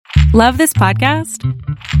Love this podcast?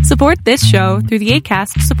 Support this show through the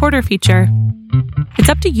Acast supporter feature. It's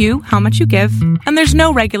up to you how much you give, and there's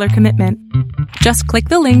no regular commitment. Just click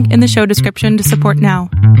the link in the show description to support now.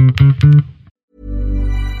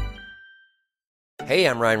 Hey,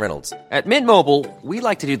 I'm Ryan Reynolds. At Mint Mobile, we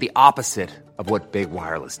like to do the opposite of what Big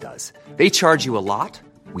Wireless does. They charge you a lot,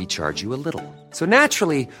 we charge you a little. So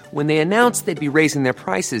naturally, when they announced they'd be raising their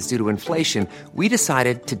prices due to inflation, we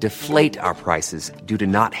decided to deflate our prices due to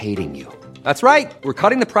not hating you. That's right. We're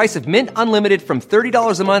cutting the price of Mint Unlimited from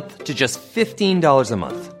 $30 a month to just $15 a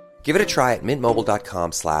month. Give it a try at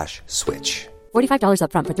mintmobile.com/switch. $45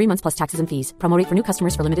 up front for 3 months plus taxes and fees. Promo rate for new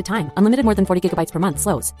customers for limited time. Unlimited more than 40 gigabytes per month.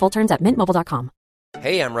 Slows full terms at mintmobile.com.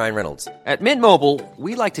 Hey, I'm Ryan Reynolds. At Mint Mobile,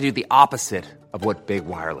 we like to do the opposite of what Big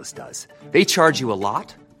Wireless does. They charge you a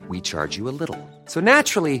lot, we charge you a little. So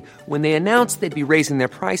naturally, when they announced they'd be raising their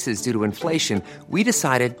prices due to inflation, we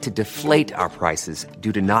decided to deflate our prices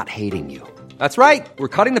due to not hating you. That's right. We're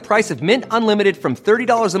cutting the price of Mint Unlimited from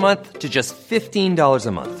 $30 a month to just $15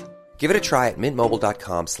 a month. Give it a try at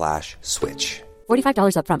mintmobile.com/switch.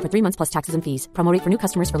 $45 up front for 3 months plus taxes and fees. Promo rate for new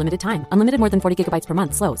customers for limited time. Unlimited more than 40 gigabytes per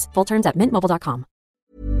month. Slows full terms at mintmobile.com.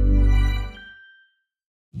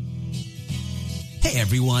 Hey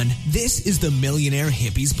everyone, this is the Millionaire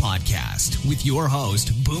Hippies Podcast with your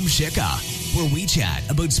host, Boom Shikha, where we chat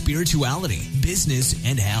about spirituality, business,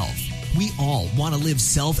 and health. We all want to live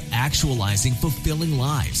self-actualizing, fulfilling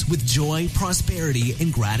lives with joy, prosperity,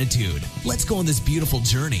 and gratitude. Let's go on this beautiful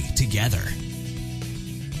journey together.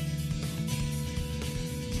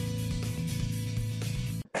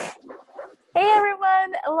 Hey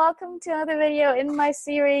everyone, welcome to another video in my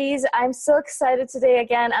series. I'm so excited today.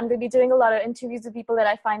 Again, I'm going to be doing a lot of interviews with people that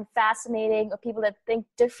I find fascinating or people that think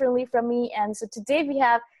differently from me. And so today we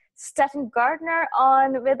have Stefan Gardner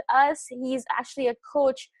on with us. He's actually a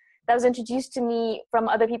coach that was introduced to me from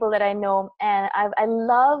other people that I know. And I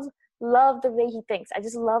love the way he thinks. I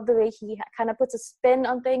just love the way he kind of puts a spin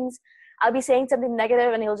on things. I'll be saying something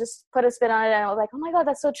negative and he'll just put a spin on it and I'm like, oh my God,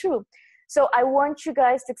 that's so true. So I want you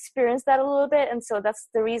guys to experience that a little bit. And so that's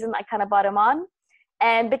the reason I kind of brought him on.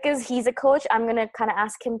 And because he's a coach, I'm going to kind of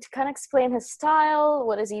ask him to kind of explain his style.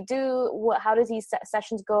 What does he do? How does these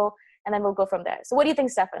sessions go? And then we'll go from there. So what do you think,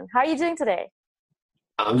 Stefan? How are you doing today?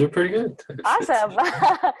 I'm doing pretty good. Awesome.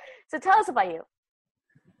 So tell us about you.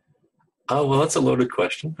 Oh, well, that's a loaded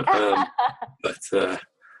question. But I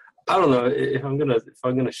don't know if I'm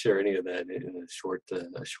gonna share any of that in a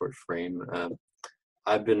short frame.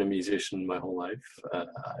 I've been a musician my whole life.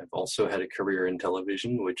 I've also had a career in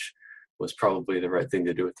television, which was probably the right thing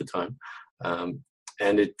to do at the time.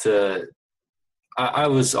 I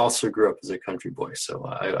was also grew up as a country boy, so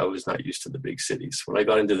I was not used to the big cities. When I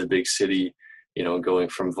got into the big city, going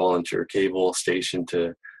from volunteer cable station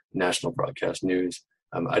to national broadcast news,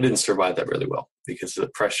 I didn't survive that really well because of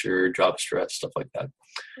the pressure, job stress, stuff like that.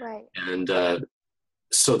 Right. And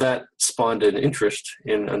so that spawned an interest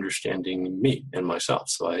in understanding me and myself.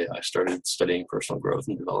 So I started studying personal growth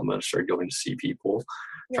and development. I started going to see people,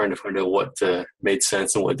 trying to find out what made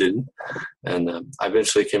sense and what didn't. And I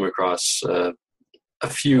eventually came across a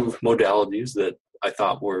few modalities that I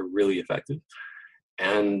thought were really effective.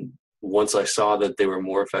 And once I saw that they were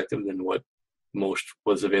more effective than what most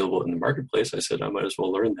was available in the marketplace, I said I might as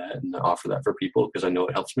well learn that and offer that for people because I know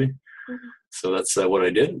it helps me. Mm-hmm. So that's what I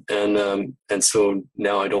did. And so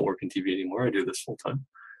now I don't work in TV anymore. I do this full time,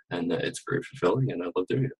 and it's very fulfilling, and I love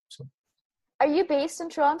doing it. So, are you based in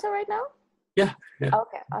Toronto right now? Yeah.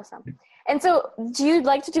 Okay, awesome. And so, do you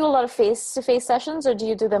like to do a lot of face-to-face sessions, or do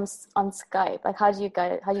you do them on Skype? Like, how do you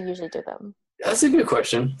usually do them? That's a good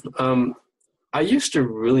question. I used to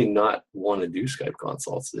really not want to do Skype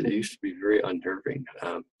consults. It used to be very unnerving.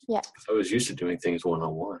 I was used to doing things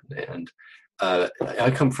one-on-one, and I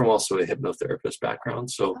come from also a hypnotherapist background,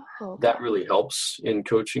 so that really helps in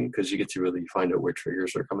coaching because you get to really find out where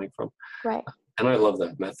triggers are coming from. Right. And I love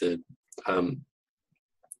that method.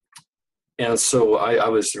 And so I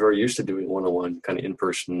was very used to doing one-on-one, kind of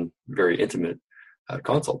in-person, very intimate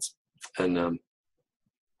consults. And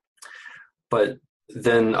but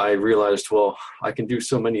then I realized, well, I can do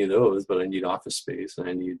so many of those, but I need office space and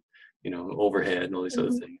I need, overhead and all these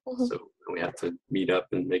other things. Mm-hmm. So we have to meet up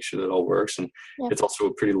and make sure that all works. And it's also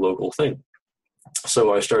a pretty local thing.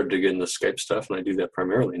 So I started to get into Skype stuff, and I do that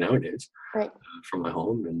primarily nowadays from my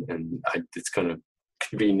home. And it's kind of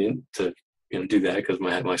convenient to do that because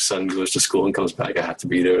my son goes to school and comes back. I have to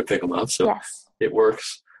be there to pick him up. So it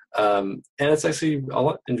works. And it's actually a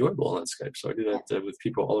lot enjoyable on Skype. So I do that with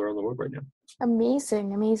people all around the world right now.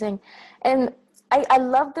 Amazing. And I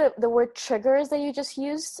love the word triggers that you just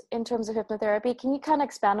used in terms of hypnotherapy. Can you kind of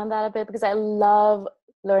expand on that a bit? Because I love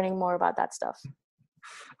learning more about that stuff?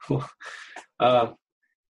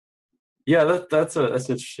 Yeah, that's an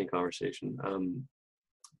interesting conversation.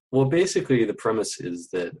 Well, basically, the premise is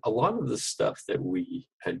that a lot of the stuff that we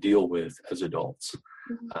deal with as adults,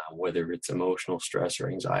 whether it's emotional stress or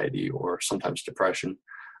anxiety or sometimes depression,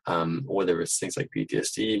 whether it's things like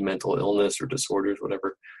PTSD, mental illness or disorders,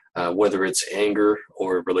 whatever, whether it's anger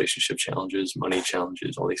or relationship challenges, money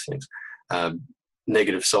challenges, all these things,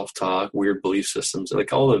 negative self-talk, weird belief systems,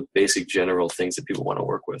 like all the basic general things that people want to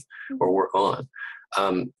work with or work on.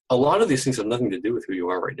 A lot of these things have nothing to do with who you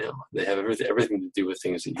are right now. They have everything to do with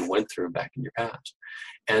things that you went through back in your past.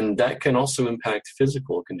 And that can also impact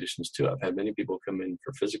physical conditions too. I've had many people come in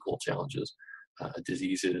for physical challenges,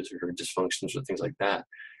 diseases or dysfunctions or things like that.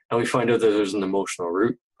 And we find out that there's an emotional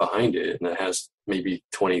root behind it, and it has maybe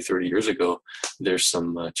 20, 30 years ago, there's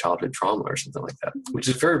some childhood trauma or something like that, which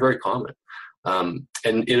is very, very common. And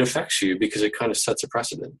it affects you because it kind of sets a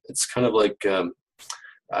precedent. It's kind of like,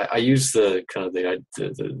 I use the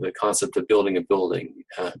concept of building a building.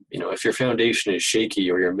 If your foundation is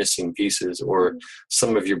shaky or you're missing pieces or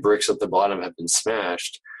some of your bricks at the bottom have been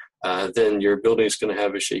smashed, then your building is going to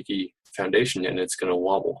have a shaky foundation and it's going to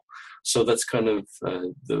wobble. So that's kind of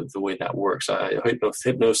the way that works.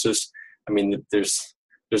 Hypnosis, I mean, there's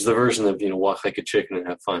the version of, walk like a chicken and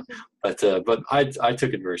have fun. But I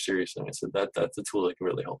took it very seriously. I said that's a tool that can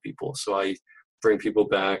really help people. So I bring people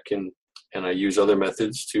back and I use other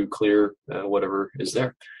methods to clear whatever is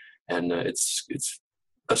there. And it's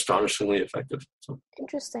astonishingly effective. So.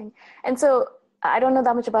 Interesting. And so I don't know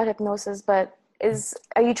that much about hypnosis, but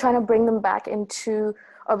are you trying to bring them back into,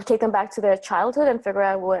 or take them back to their childhood and figure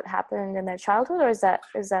out what happened in their childhood, or is that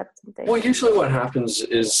something? Well, usually what happens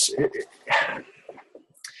is,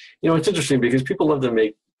 it's interesting because people love to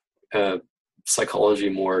make psychology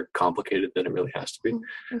more complicated than it really has to be.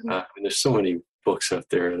 There's so many books out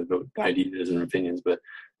there about ideas and opinions, but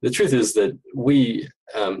the truth is that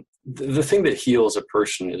the thing that heals a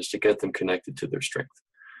person is to get them connected to their strength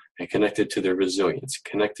and connected to their resilience,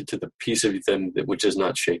 connected to the piece of them which is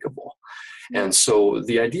not shakable. And so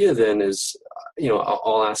the idea then is,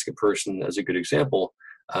 I'll ask a person as a good example,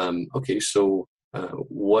 okay, so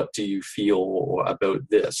what do you feel about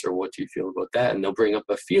this, or what do you feel about that? And they'll bring up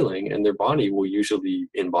a feeling, and their body will usually,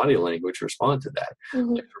 in body language, respond to that.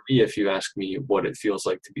 Like for me, if you ask me what it feels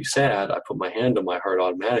like to be sad, I put my hand on my heart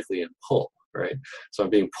automatically and pull, right? So I'm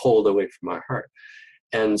being pulled away from my heart.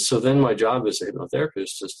 And so then my job as a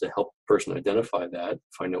hypnotherapist is to help a person identify that,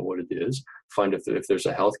 find out what it is, find if there's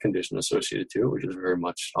a health condition associated to it, which is very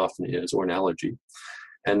much often is, or an allergy.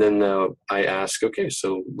 And then I ask, okay,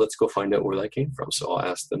 so let's go find out where that came from. So I'll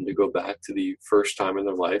ask them to go back to the first time in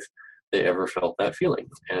their life they ever felt that feeling.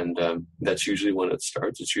 And that's usually when it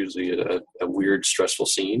starts. It's usually a weird, stressful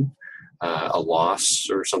scene, a loss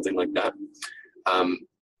or something like that.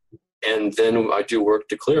 And then I do work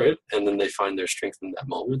to clear it, and then they find their strength in that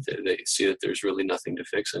moment. They see that there's really nothing to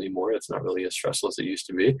fix anymore. It's not really as stressful as it used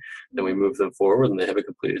to be. Then we move them forward, and they have a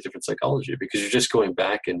completely different psychology because you're just going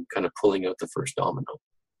back and kind of pulling out the first domino.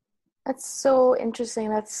 That's so interesting.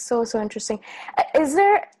 That's so interesting. Is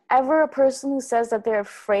there ever a person who says that they're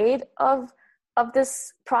afraid of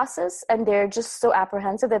this process and they're just so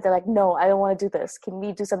apprehensive that they're like, no, I don't want to do this. Can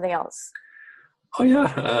we do something else? Oh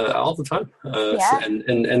yeah, all the time.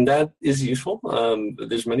 And that is useful.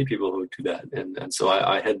 There's many people who do that. And so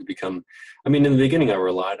I had to become, in the beginning I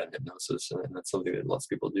relied on hypnosis, and that's something that lots of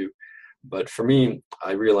people do. But for me,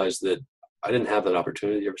 I realized that I didn't have that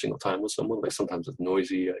opportunity every single time with someone. Like sometimes it's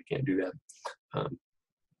noisy, I can't do that.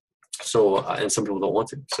 And some people don't want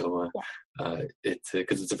to. So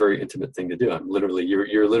because it's a very intimate thing to do.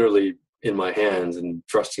 You're literally in my hands and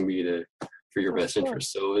trusting me for your best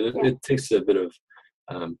interest. So it takes a bit of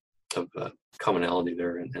commonality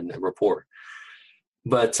there and rapport.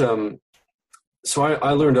 But so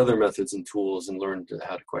I learned other methods and tools and learned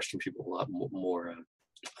how to question people a lot more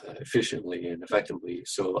efficiently and effectively.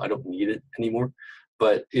 So I don't need it anymore.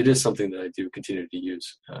 But it is something that I do continue to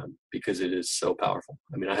use because it is so powerful.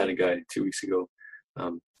 I had a guy 2 weeks ago,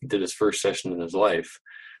 did his first session in his life.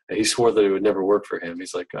 He swore that it would never work for him.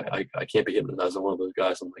 He's like, I can't be hypnotized. I'm one of those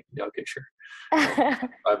guys. I'm like, yeah, okay, sure.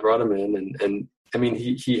 I brought him in, and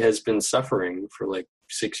he has been suffering for like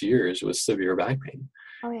 6 years with severe back pain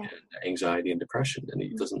and anxiety and depression, and he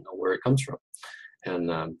doesn't know where it comes from.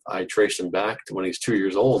 And I traced him back to when he's 2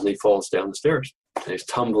 years old, and he falls down the stairs. And he's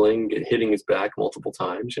tumbling, hitting his back multiple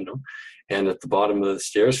times, and at the bottom of the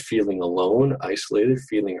stairs, feeling alone, isolated,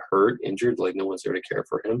 feeling hurt, injured, like no one's there to care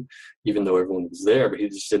for him, even though everyone was there, but he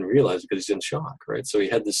just didn't realize it because he's in shock, right? So he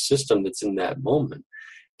had this system that's in that moment.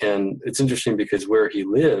 And it's interesting because where he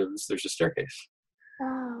lives, there's a staircase.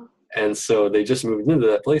 And so they just moved into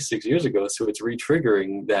that place 6 years ago. So it's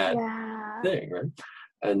re-triggering that thing, right?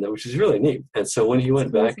 And which is really neat. And so when he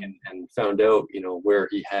went back and found out, where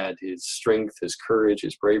he had his strength, his courage,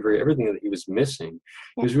 his bravery, everything that he was missing,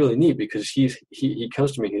 it was really neat because he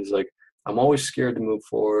comes to me, he's like, I'm always scared to move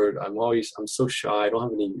forward. I'm so shy. I don't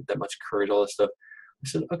have that much courage, all this stuff. I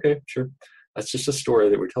said, okay, sure. That's just a story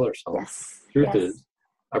that we tell ourselves. Yes. Truth is,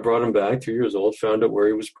 I brought him back 2 years old, found out where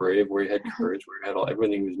he was brave, where he had courage, where he had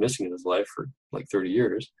everything he was missing in his life for like 30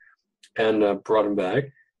 years, and brought him back,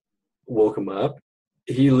 woke him up.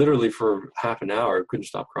 He literally for half an hour couldn't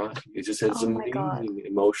stop crying. He just had some amazing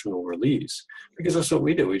emotional release, because that's what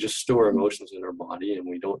we do. We just store emotions in our body and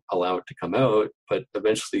we don't allow it to come out. But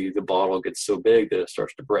eventually the bottle gets so big that it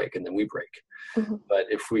starts to break, and then we break. But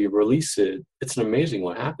if we release it, it's amazing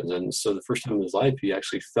what happens. And so the first time in his life, he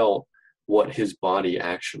actually felt what his body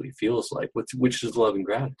actually feels like, which is love and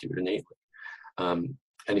gratitude innately. And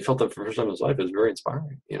he felt that for the first time in his life. It was very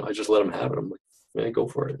inspiring. I just let him have it. I'm like, man, go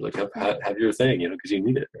for it. Like have your thing, because you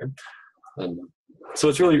need it. Right? And so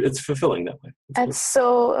it's fulfilling that way. That's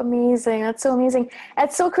so amazing. That's so amazing.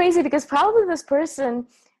 That's so crazy, because probably this person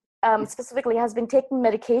specifically has been taking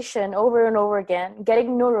medication over and over again,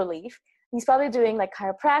 getting no relief. He's probably doing like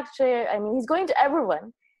chiropractic. I mean, he's going to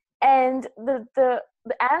everyone. And the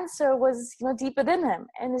answer was, deep within him.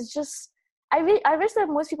 And it's just, I wish that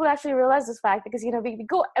most people actually realize this fact, because, we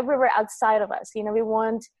go everywhere outside of us. We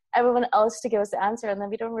want everyone else to give us the answer, and then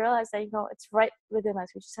we don't realize that, it's right within us.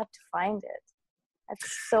 We just have to find it.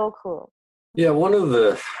 That's so cool. Yeah, one of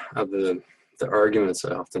the arguments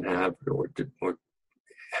I often have, or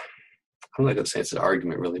I'm not going to say it's an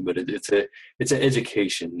argument really, but it's an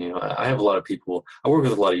education. I have a lot of people. I work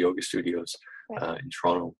with a lot of yoga studios in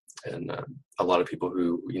Toronto, and a lot of people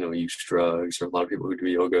who use drugs, or a lot of people who do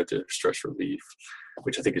yoga to stress relief,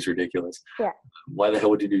 which I think is ridiculous. Yeah. Why the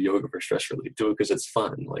hell would you do yoga for stress relief? Do it because it's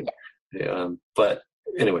fun. But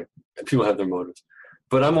anyway, people have their motives.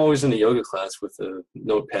 But I'm always in a yoga class with a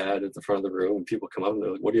notepad at the front of the room, and people come up and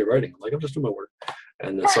they're like, "What are you writing?" I'm like, "I'm just doing my work,"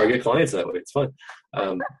 and so I get clients that way. It's fun.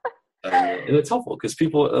 And it's helpful because a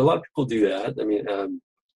lot of people do that. I mean,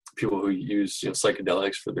 people who use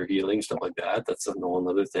psychedelics for their healing, stuff like that. That's a whole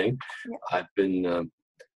other thing. Yeah.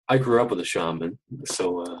 I grew up with a shaman,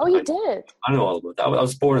 so you did. I know all about that. I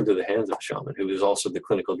was born into the hands of a shaman who was also the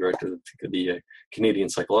clinical director of the Canadian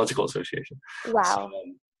Psychological Association. Wow. So,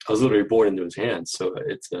 I was literally born into his hands, so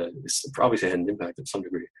it's probably had an impact to some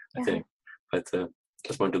degree, I think. But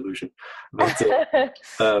that's my delusion.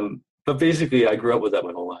 But basically, I grew up with that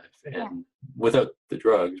my whole life, and without the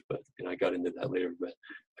drugs. But I got into that later, but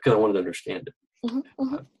because I wanted to understand it.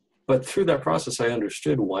 But through that process, I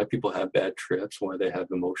understood why people have bad trips, why they have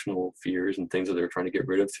emotional fears and things that they're trying to get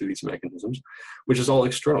rid of through these mechanisms, which is all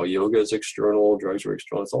external. Yoga is external, drugs are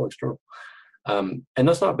external. It's all external, and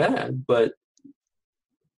that's not bad. But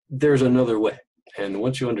there's another way. And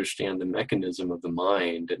once you understand the mechanism of the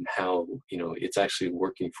mind and how, it's actually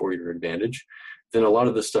working for your advantage, then a lot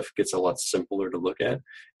of this stuff gets a lot simpler to look at.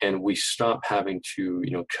 And we stop having to,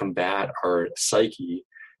 combat our psyche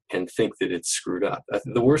and think that it's screwed up.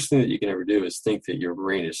 The worst thing that you can ever do is think that your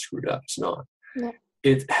brain is screwed up. It's not. Yeah.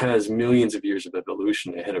 It has millions of years of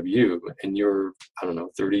evolution ahead of you. And you're,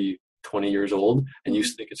 30, 20 years old, and you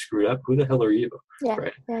think it's screwed up. Who the hell are you? Yeah.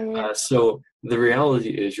 Right. Yeah. So the reality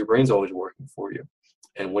is your brain's always working for you.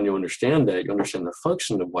 And when you understand that, you understand the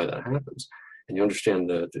function of why that happens. And you understand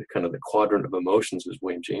the kind of the quadrant of emotions, as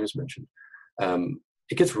Wayne James mentioned.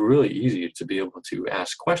 It gets really easy to be able to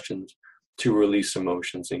ask questions to release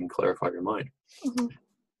emotions and clarify your mind.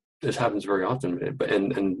 This happens very often.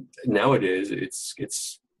 And nowadays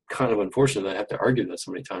it's kind of unfortunate that I have to argue that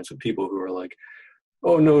so many times with people who are like,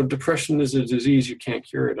 "Oh no, depression is a disease, you can't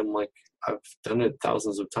cure it." I'm like, I've done it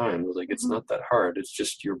thousands of times. Like, it's not that hard. It's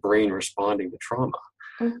just your brain responding to trauma.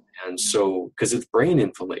 And so, because it's brain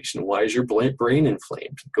inflammation. Why is your brain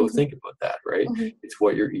inflamed? Go think about that, right? It's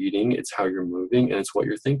what you're eating, it's how you're moving, and it's what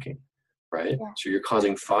you're thinking, right? Yeah. So you're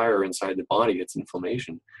causing fire inside the body, it's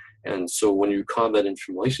inflammation. And so when you calm that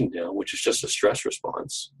inflammation down, which is just a stress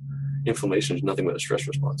response, inflammation is nothing but a stress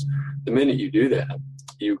response. The minute you do that,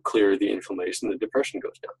 you clear the inflammation, the depression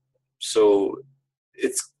goes down. So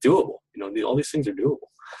it's doable. All these things are doable.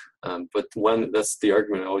 But that's the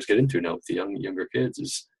argument I always get into now with the younger kids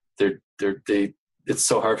is it's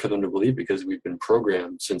so hard for them to believe because we've been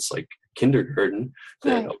programmed since like kindergarten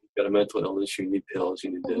that you've got a mental illness, you need pills,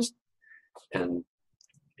 you need this. And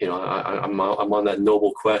I'm on that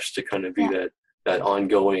noble quest to kind of be that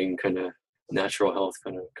ongoing kind of natural health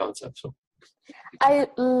kind of concept. So I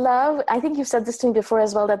think you've said this to me before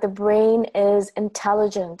as well, that the brain is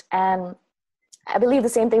intelligent, and I believe the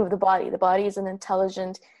same thing with the body. The body is an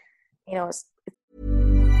intelligent, you know,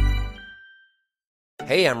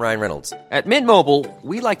 Hey, I'm Ryan Reynolds. At Mint Mobile,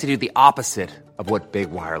 we like to do the opposite of what Big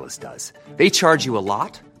Wireless does. They charge you a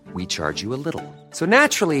lot, we charge you a little. So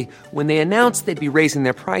naturally, when they announced they'd be raising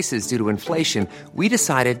their prices due to inflation, we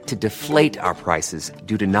decided to deflate our prices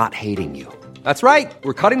due to not hating you. That's right.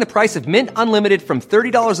 We're cutting the price of Mint Unlimited from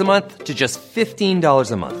 $30 a month to just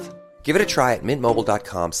 $15 a month. Give it a try at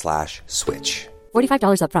mintmobile.com/switch.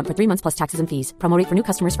 $45 up front for 3 months plus taxes and fees. Promo rate for new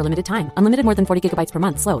customers for limited time. Unlimited more than 40 gigabytes per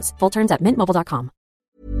month. Slows full terms at mintmobile.com.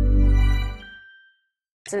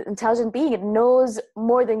 It's an intelligent being. It knows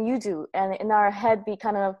more than you do. And in our head, we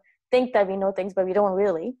kind of think that we know things, but we don't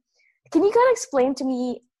really. Can you kind of explain to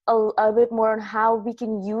me a bit more on how we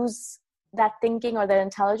can use that thinking or that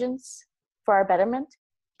intelligence for our betterment?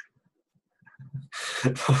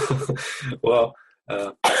 Well,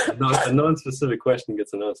 a non-specific question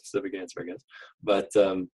gets a non-specific answer, I guess. But,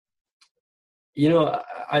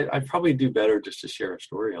 I probably do better just to share a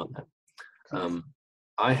story on that.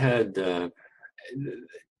 I had,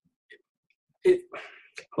 I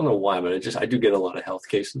don't know why, but I do get a lot of health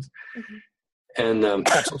cases. Mm-hmm. And so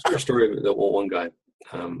I'll share a story of one guy,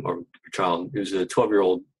 or child, who's a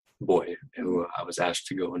 12-year-old boy who I was asked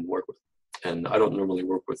to go and work with. And I don't normally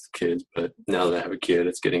work with kids, but now that I have a kid,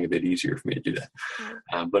 it's getting a bit easier for me to do that.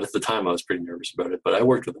 But at the time, I was pretty nervous about it. But I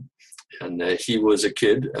worked with him. And he was a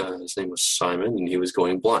kid. His name was Simon, and he was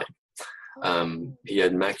going blind. He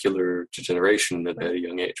had macular degeneration at a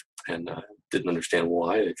young age, and didn't understand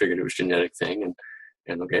why. I figured it was a genetic thing,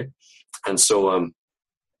 and okay. And so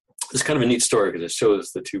it's kind of a neat story because it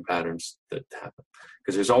shows the two patterns that happen.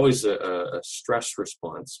 Because there's always a stress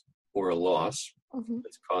response or a loss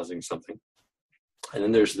that's causing something. And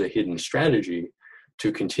then there's the hidden strategy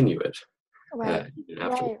to continue it. Right.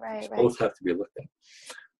 Right. Both have to be looked at.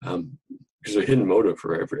 There's a hidden motive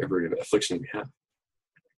for every affliction we have.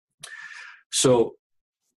 So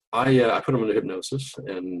I put them into hypnosis,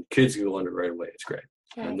 and kids go under right away. It's great.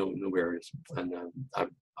 And no barriers. And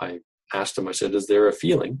I asked him, I said, is there a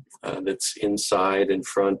feeling that's inside, in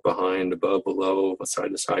front, behind, above, below,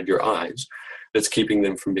 side to side, your eyes, that's keeping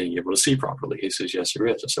them from being able to see properly? He says, yes, there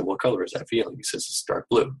is. I said, what color is that feeling? He says, it's dark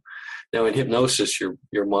blue. Now, in hypnosis,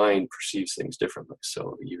 your mind perceives things differently.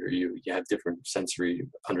 So you have different sensory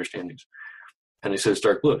understandings. And he says,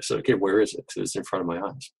 dark blue. I said, okay, where is it? He said, it's in front of my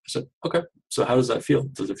eyes. I said, okay, so how does that feel?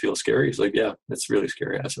 Does it feel scary? He's like, yeah, it's really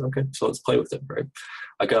scary. I said, okay, so let's play with it, right?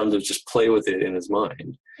 I got him to just play with it in his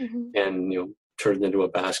mind and, turn it into a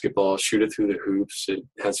basketball, shoot it through the hoops. It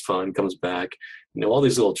has fun, comes back. All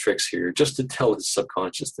these little tricks here just to tell his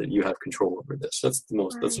subconscious that you have control over this. That's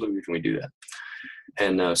the reason we do that.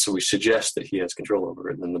 And so we suggest that he has control over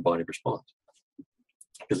it, and then the body responds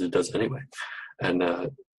because it does anyway. And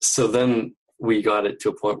so then we got it to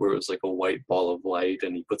a point where it was like a white ball of light,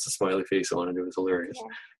 and he puts a smiley face on it. It was hilarious.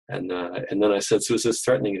 Yeah. And then I said, so is this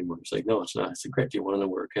threatening anymore? He's like, no, it's not. I said, great. Do you want to know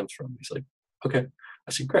where it comes from? He's like, okay.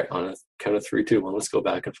 I said, great. On a count of 3, 2, 1, let's go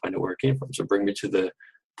back and find out where it came from. So bring me to the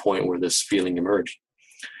point where this feeling emerged.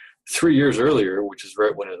 3 years earlier, which is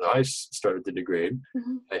right when his eyes started to degrade,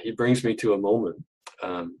 he brings me to a moment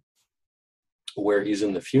where he's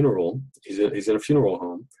in the funeral. He's in a funeral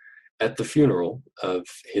home at the funeral of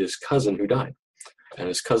his cousin who died. And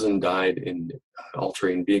his cousin died in an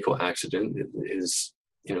all-terrain vehicle accident. It was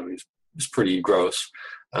pretty gross.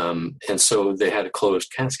 And so they had a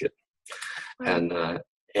closed casket.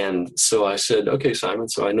 And so I said, okay, Simon,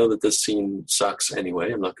 so I know that this scene sucks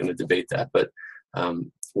anyway. I'm not going to debate that, but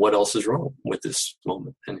what else is wrong with this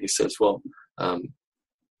moment? And he says, well,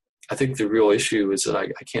 I think the real issue is that I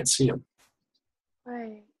can't see him.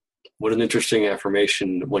 Right. What an interesting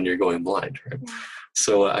affirmation when you're going blind, right? Yeah.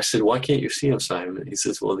 So I said, why can't you see him, Simon? He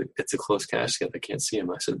says, well, it's a closed casket. I can't see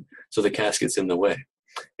him. I said, so the casket's in the way,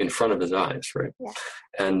 in front of his eyes, right? Yeah.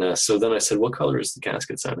 And so then I said, what color is the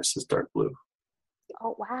casket, Simon? He says, dark blue.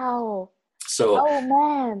 Oh, wow. So, oh,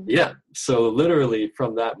 man. Yeah. So literally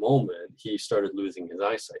from that moment, he started losing his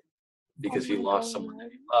eyesight because he lost someone that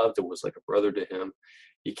he loved and was like a brother to him.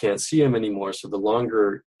 You can't see him anymore. So the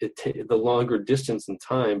longer distance in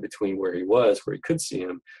time between where he was, where he could see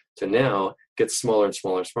him, to now gets smaller and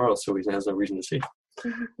smaller and smaller. So he has no reason to see.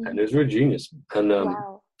 And it was really genius. And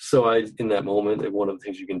so in that moment, one of the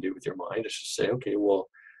things you can do with your mind is just say, okay, well,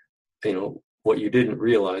 what you didn't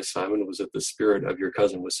realize, Simon, was that the spirit of your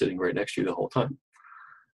cousin was sitting right next to you the whole time.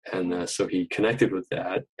 And so he connected with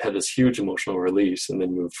that, had this huge emotional release, and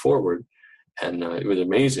then moved forward. And it was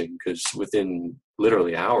amazing because within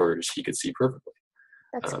literally hours, he could see perfectly.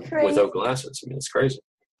 That's crazy. Without glasses. I mean, it's crazy.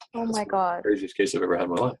 Oh, my God. The craziest case I've ever had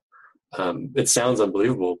in my life. It sounds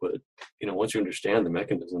unbelievable, but once you understand the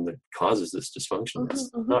mechanism that causes this dysfunction,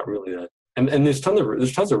 it's not really that. And there's tons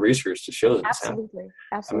of research to show that this happens.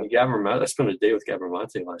 Absolutely. I mean, I spent a day with Gabor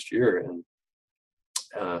Mate last year,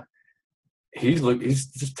 and he's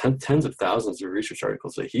just tens of thousands of research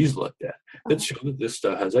articles that he's looked at that show that this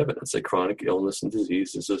stuff has evidence that chronic illness and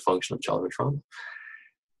disease is a function of childhood trauma.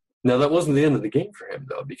 Now, that wasn't the end of the game for him,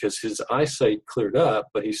 though, because his eyesight cleared up,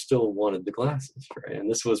 but he still wanted the glasses, right? And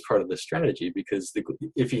this was part of the strategy, because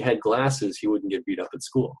if he had glasses, he wouldn't get beat up at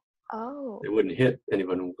school. Oh. They wouldn't hit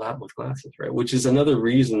anyone with glasses, right? Which is another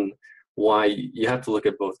reason why you have to look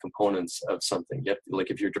at both components of something. You have to,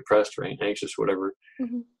 like, if you're depressed or anxious, whatever,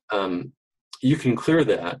 you can clear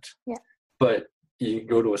that, but you can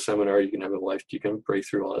go to a seminar, you can have a life, you can break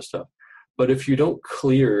through all that stuff. But if you don't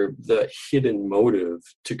clear the hidden motive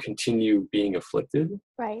to continue being afflicted,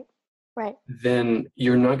 right, then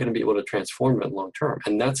you're not going to be able to transform it long term.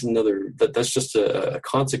 And that's that's just a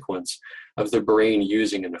consequence of the brain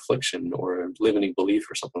using an affliction or a limiting belief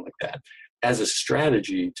or something like that as a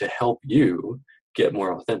strategy to help you get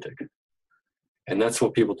more authentic. And that's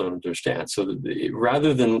what people don't understand. So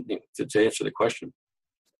rather than, to answer the question,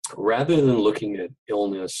 rather than looking at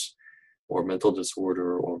illness or mental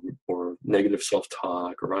disorder or negative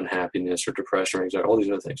self-talk or unhappiness or depression or anxiety, all these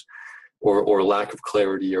other things, or lack of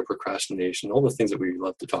clarity or procrastination, all the things that we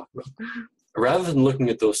love to talk about, rather than looking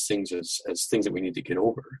at those things as things that we need to get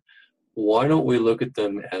over, why don't we look at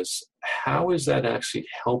them as, how is that actually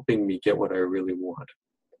helping me get what I really want?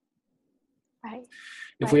 Right.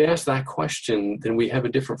 If we ask that question, then we have a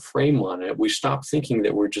different frame on it. We stop thinking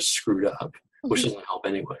that we're just screwed up, which doesn't help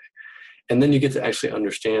anyway. And then you get to actually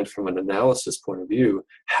understand from an analysis point of view,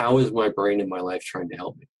 how is my brain in my life trying to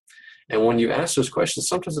help me? And when you ask those questions,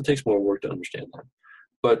 sometimes it takes more work to understand that.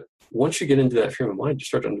 But once you get into that frame of mind, you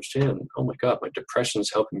start to understand, oh my God, my depression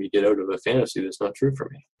is helping me get out of a fantasy that's not true for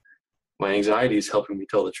me. My anxiety is helping me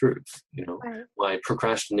tell the truth. Right. My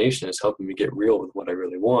procrastination is helping me get real with what I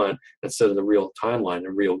really want instead of the real timeline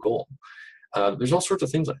and real goal. There's all sorts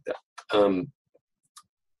of things like that.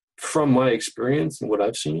 From my experience and what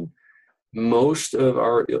I've seen, most of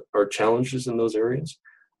our challenges in those areas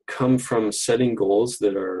come from setting goals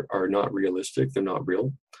that are not realistic, they're not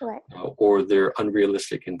real, right. Or they're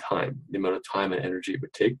unrealistic in time, the amount of time and energy it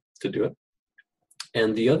would take to do it.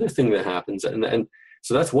 And the other thing that happens, and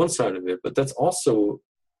so that's one side of it, but that's also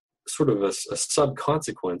sort of a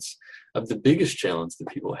sub-consequence of the biggest challenge that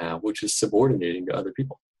people have, which is subordinating to other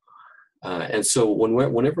people. And so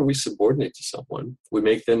whenever we subordinate to someone, we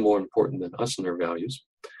make them more important than us and their values.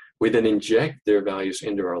 We then inject their values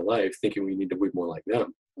into our life, thinking we need to be more like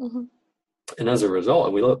them. And as a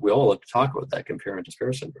result, we all love to talk about that compare and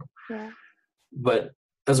despair syndrome. Yeah. But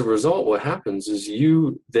as a result, what happens is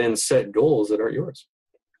you then set goals that aren't yours.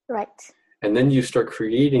 Right. And then you start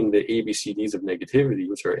creating the ABCDs of negativity,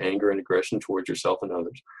 which are anger and aggression towards yourself and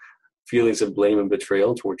others, feelings of blame and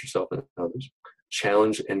betrayal towards yourself and others,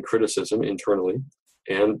 challenge and criticism internally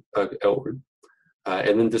and outward,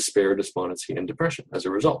 and then despair, despondency, and depression as a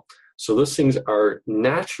result. So those things are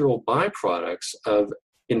natural byproducts of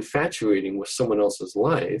infatuating with someone else's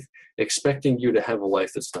life, expecting you to have a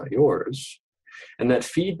life that's not yours. And that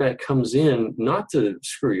feedback comes in not to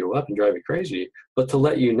screw you up and drive you crazy, but to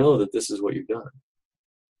let you know that this is what you've done.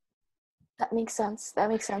 That makes sense. It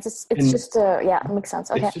makes sense. It makes sense.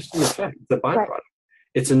 Okay. It's just an effect, the byproduct. Right.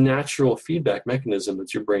 It's a natural feedback mechanism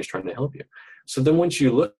that your brain's trying to help you. So then once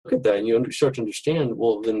you look at that and you start to understand,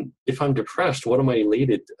 well, then if I'm depressed, what am I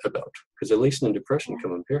elated about? Because elation and depression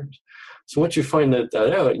come in pairs. So once you find that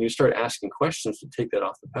out and you start asking questions to take that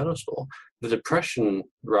off the pedestal, the depression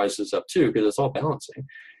rises up too, because it's all balancing.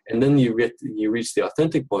 And then you reach the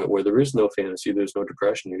authentic point where there is no fantasy, there's no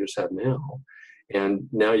depression, you just have now. And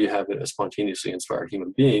now you have a spontaneously inspired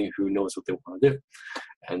human being who knows what they want to do.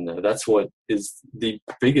 And that's what is the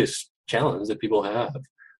biggest challenge that people have.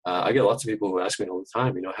 I get lots of people who ask me all the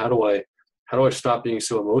time, how do I stop being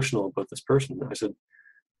so emotional about this person? And I said,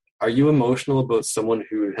 are you emotional about someone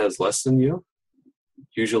who has less than you?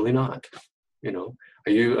 Usually not.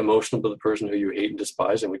 Are you emotional about the person who you hate and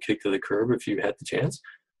despise and would kick to the curb if you had the chance?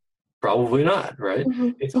 Probably not, right?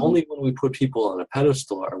 It's only when we put people on a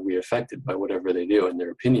pedestal are we affected by whatever they do and their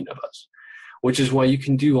opinion of us, which is why you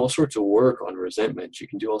can do all sorts of work on resentment. You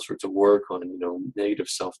can do all sorts of work on, negative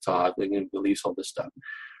self-talk, negative beliefs, all this stuff.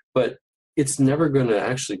 But it's never going to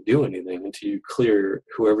actually do anything until you clear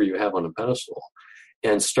whoever you have on a pedestal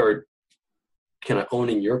and start kind of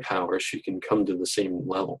owning your power so you can come to the same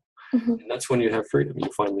level. And that's when you have freedom. You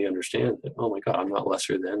finally understand that, oh my God, I'm not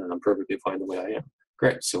lesser than, and I'm perfectly fine the way I am.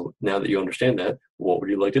 Great. So now that you understand that, what would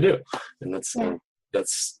you like to do? And that's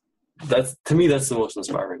to me, that's the most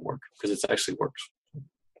inspiring work because it actually works.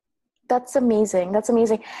 That's amazing. That's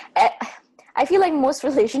amazing. I feel like most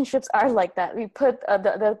relationships are like that. We put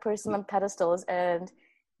the other person on pedestals, and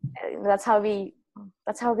that's how we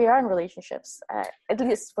are in relationships. At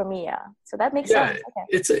least for me, yeah. So that makes sense. Okay.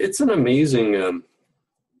 It's an amazing.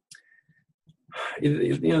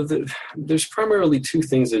 There's primarily two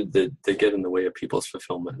things that get in the way of people's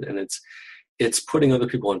fulfillment, and it's putting other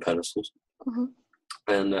people on pedestals,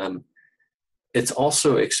 and it's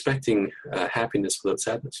also expecting happiness without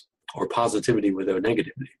sadness, or positivity without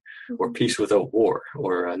negativity, or peace without war,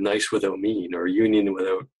 or nice without mean, or union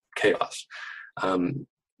without chaos.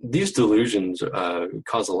 These delusions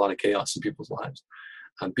cause a lot of chaos in people's lives.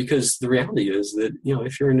 Because the reality is that,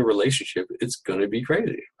 if you're in a relationship, it's going to be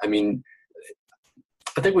crazy. I mean,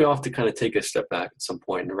 I think we all have to kind of take a step back at some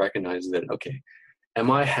point and recognize that, okay,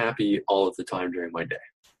 am I happy all of the time during my day?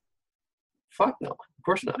 Fuck no, of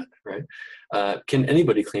course not, right? Can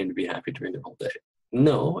anybody claim to be happy during their whole day?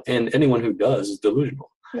 No, and anyone who does is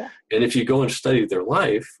delusional. Yeah. And if you go and study their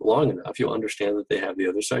life long enough, you'll understand that they have the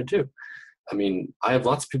other side too. I mean, I have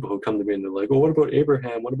lots of people who come to me and they're like, well, what about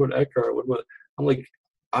Abraham? What about Eckhart? I'm like,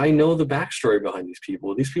 I know the backstory behind these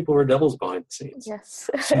people. These people are devils behind the scenes. Yes.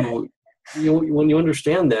 So when you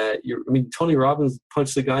understand that, Tony Robbins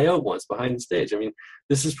punched the guy out once behind the stage. I mean,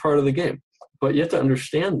 this is part of the game. But you have to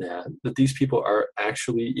understand that these people are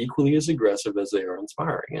actually equally as aggressive as they are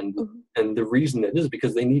inspiring. And the reason that is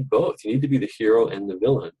because they need both. You need to be the hero and the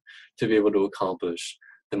villain to be able to accomplish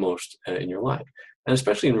the most in your life. And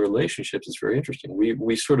especially in relationships, it's very interesting.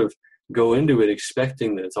 We sort of go into it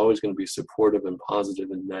expecting that it's always going to be supportive and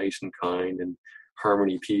positive and nice and kind and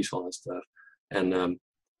harmony, peace, all that stuff. And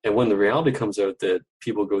when the reality comes out that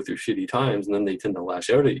people go through shitty times, and then they tend to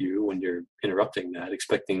lash out at you when you're interrupting that,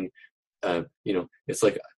 expecting, it's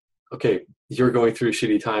like, okay, you're going through a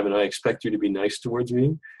shitty time and I expect you to be nice towards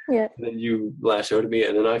me. Yeah. And then you lash out at me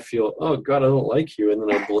and then I feel, oh God, I don't like you. And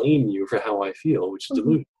then I blame you for how I feel, which is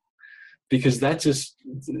delusional. Because I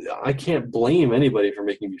can't blame anybody for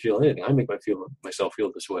making me feel anything. I make myself feel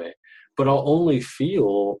this way. But I'll only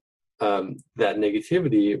feel that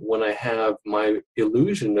negativity when I have my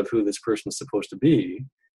illusion of who this person's supposed to be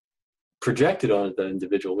projected on that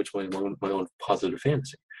individual, which is my own positive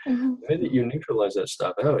fantasy. The way that you neutralize that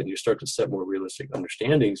stuff out and you start to set more realistic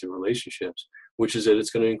understandings of relationships, which is that it's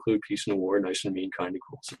going to include peace and war, nice and mean, kind and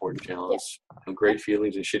cruel, support and challenge, great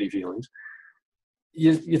feelings and shitty feelings.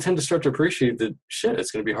 You tend to start to appreciate that shit,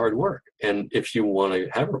 it's going to be hard work. And if you want to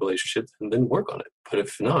have a relationship, then work on it. But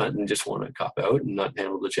if not, and just want to cop out and not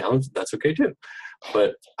handle the challenge, that's okay too.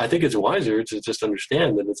 But I think it's wiser to just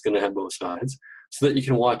understand that it's going to have both sides so that you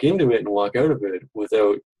can walk into it and walk out of it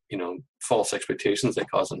without, false expectations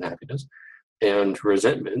that cause unhappiness and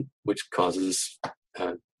resentment, which causes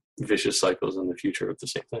vicious cycles in the future of the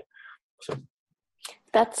same thing. So.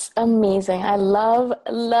 That's amazing. I love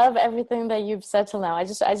everything that you've said till now. I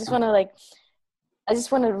just want to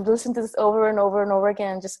listen to this over and over and over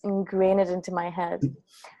again and just ingrain it into my head.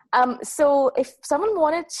 So if someone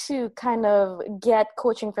wanted to kind of get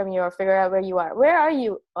coaching from you or figure out where are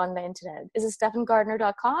you on the internet? Is it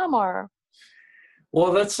stephangardner.com or?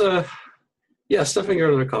 Well, that's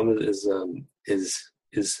stephangardner.com is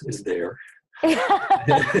there.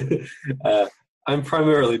 I'm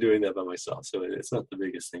primarily doing that by myself, so it's not the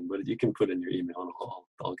biggest thing, but you can put in your email and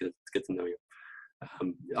I'll get to know you.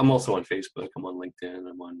 I'm also on Facebook, I'm on LinkedIn,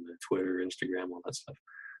 I'm on Twitter, Instagram, all that stuff.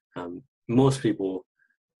 Most people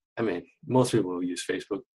use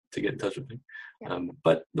Facebook to get in touch with me,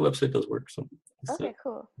 but the website does work. So okay,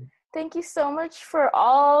 cool. Thank you so much for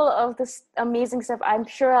all of this amazing stuff. I'm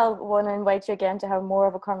sure I'll want to invite you again to have more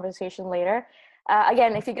of a conversation later.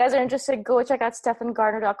 Again, if you guys are interested, go check out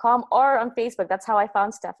stephangardner.com or on Facebook. That's how I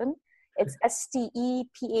found Stephan. It's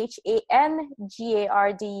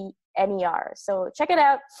StephanGardner. So check it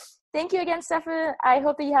out. Thank you again, Stephan. I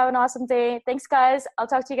hope that you have an awesome day. Thanks, guys. I'll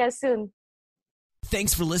talk to you guys soon.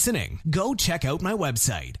 Thanks for listening. Go check out my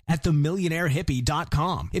website at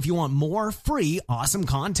themillionairehippie.com if you want more free, awesome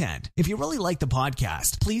content. If you really like the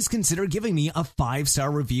podcast, please consider giving me a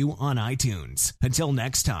 5-star review on iTunes. Until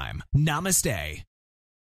next time, namaste.